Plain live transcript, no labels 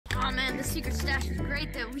the secret stash was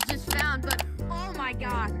great that we just found, but oh my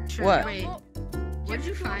god. What? Wait, what did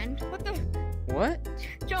you find? What the? What?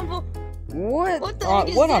 Jumbo. What? What the heck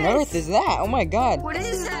is what on this? earth is that? Oh my god. What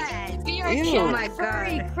is that? Ew. Oh my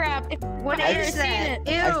god. Crap. What is that?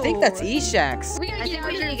 Ew. I think that's E-Shax. We gotta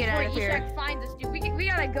get out of here. Find this dude. We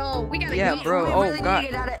gotta go. We gotta Yeah, go. bro. We Oh really god. need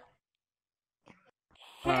to get out of...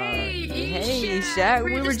 Hey, Hey, E-Shax.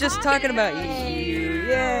 We were just talking about you.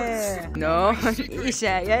 Yeah. No,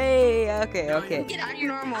 E-Shax. Hey. Okay. Get out of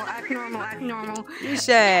here. Act normal.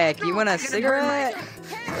 E-Shax, you want a cigarette?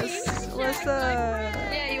 What's up?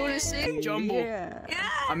 Yeah, you wanna sing? Jumbo, Yeah.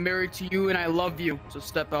 I'm married to you and I love you. So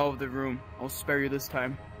step out of the room. I'll spare you this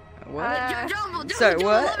time. What? Jumbo, Sorry, Jumbo,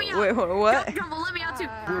 what? let me out. Wait, what? Jumbo, let me out too.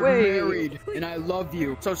 We're Wait. married and I love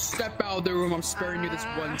you. So step out of the room. I'm sparing you this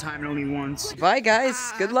one time and only once. Bye,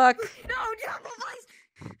 guys. Good luck. No, Jumbo,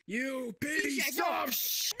 please. You piece of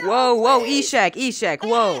sh**. Whoa,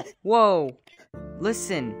 E-Shax, whoa.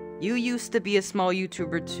 Listen, you used to be a small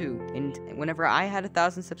YouTuber too, and whenever I had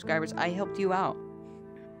 1,000 subscribers, I helped you out,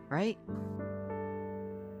 right?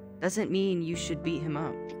 Doesn't mean you should beat him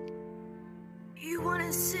up. You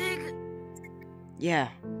wanna sing? Yeah,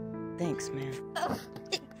 thanks, man.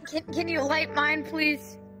 Can you light mine,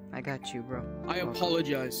 please? I got you, bro. I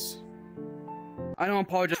apologize. I don't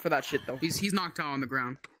apologize for that shit though. He's knocked out on the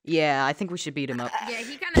ground. Yeah, I think we should beat him up. Yeah,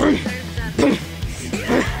 he kinda deserves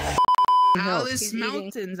that. Alice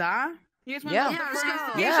Mountains, huh? You guys wanna Yeah. go for let's a go.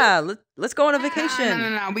 vacation? Yeah, let's go on a vacation.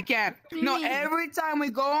 No, we can't. No, every time we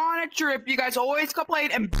go on a trip, you guys always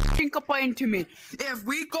complain and complain to me. If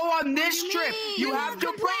we go on this trip, you have to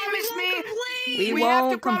promise me. We have to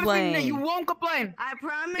won't promise me that complain. you won't complain. I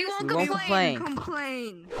promise. We We won't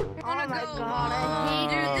complain. Oh my god, I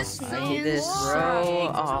hate it. This I hate this,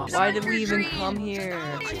 bro. Oh, why did we even come here?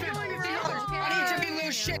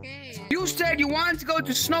 You said you wanted to go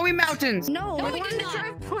to snowy mountains. No, we wanted to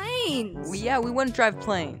drive planes. Yeah, we want to drive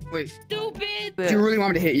plane. Wait, Stupid. do you really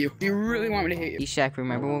want me to hit you? Do you really want me to hit you? E-Shack,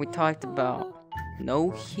 remember when we talked about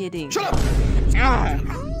no hitting? Shut up! Ah.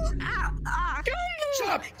 Shut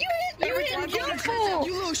up! You hit Jumbo.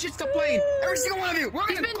 You little shits complain. Every single one of you. We're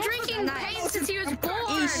He's gonna been go drinking pain since he was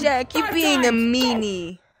born. E-Shack, you being a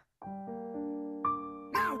meanie.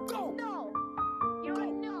 now. Go.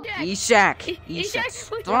 E-Shack,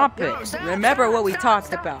 stop it. Remember what we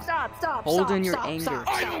talked about. Stop. Holding your anger.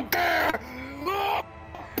 I don't care. No.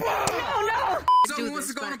 Someone wants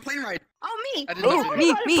to go on a plane ride. Oh, me. I didn't know Oh,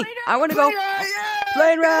 you me. I want to go.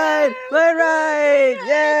 Plane ride, Plane ride,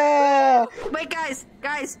 yeah. Wait, guys.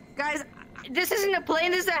 This isn't a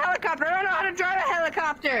plane. This is a helicopter. I don't know how to drive a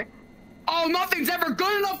helicopter. Oh, nothing's ever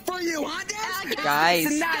good enough for you, huh,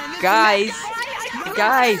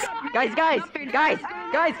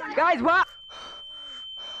 Guys, what?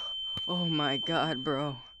 Oh my god,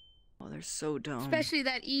 bro. Oh, they're so dumb. Especially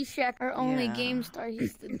that E-Shack, our only Yeah. game star.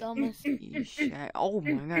 He's the dumbest. E-Shack. Oh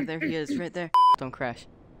my god, there he is, right there. Don't crash.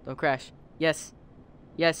 Yes,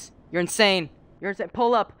 you're insane.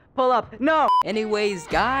 Pull up. No. Anyways,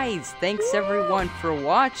 guys, thanks everyone for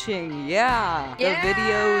watching. Yeah. The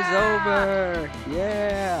video's over.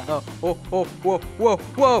 Yeah. Oh,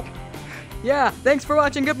 whoa. Yeah, thanks for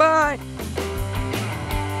watching. Goodbye.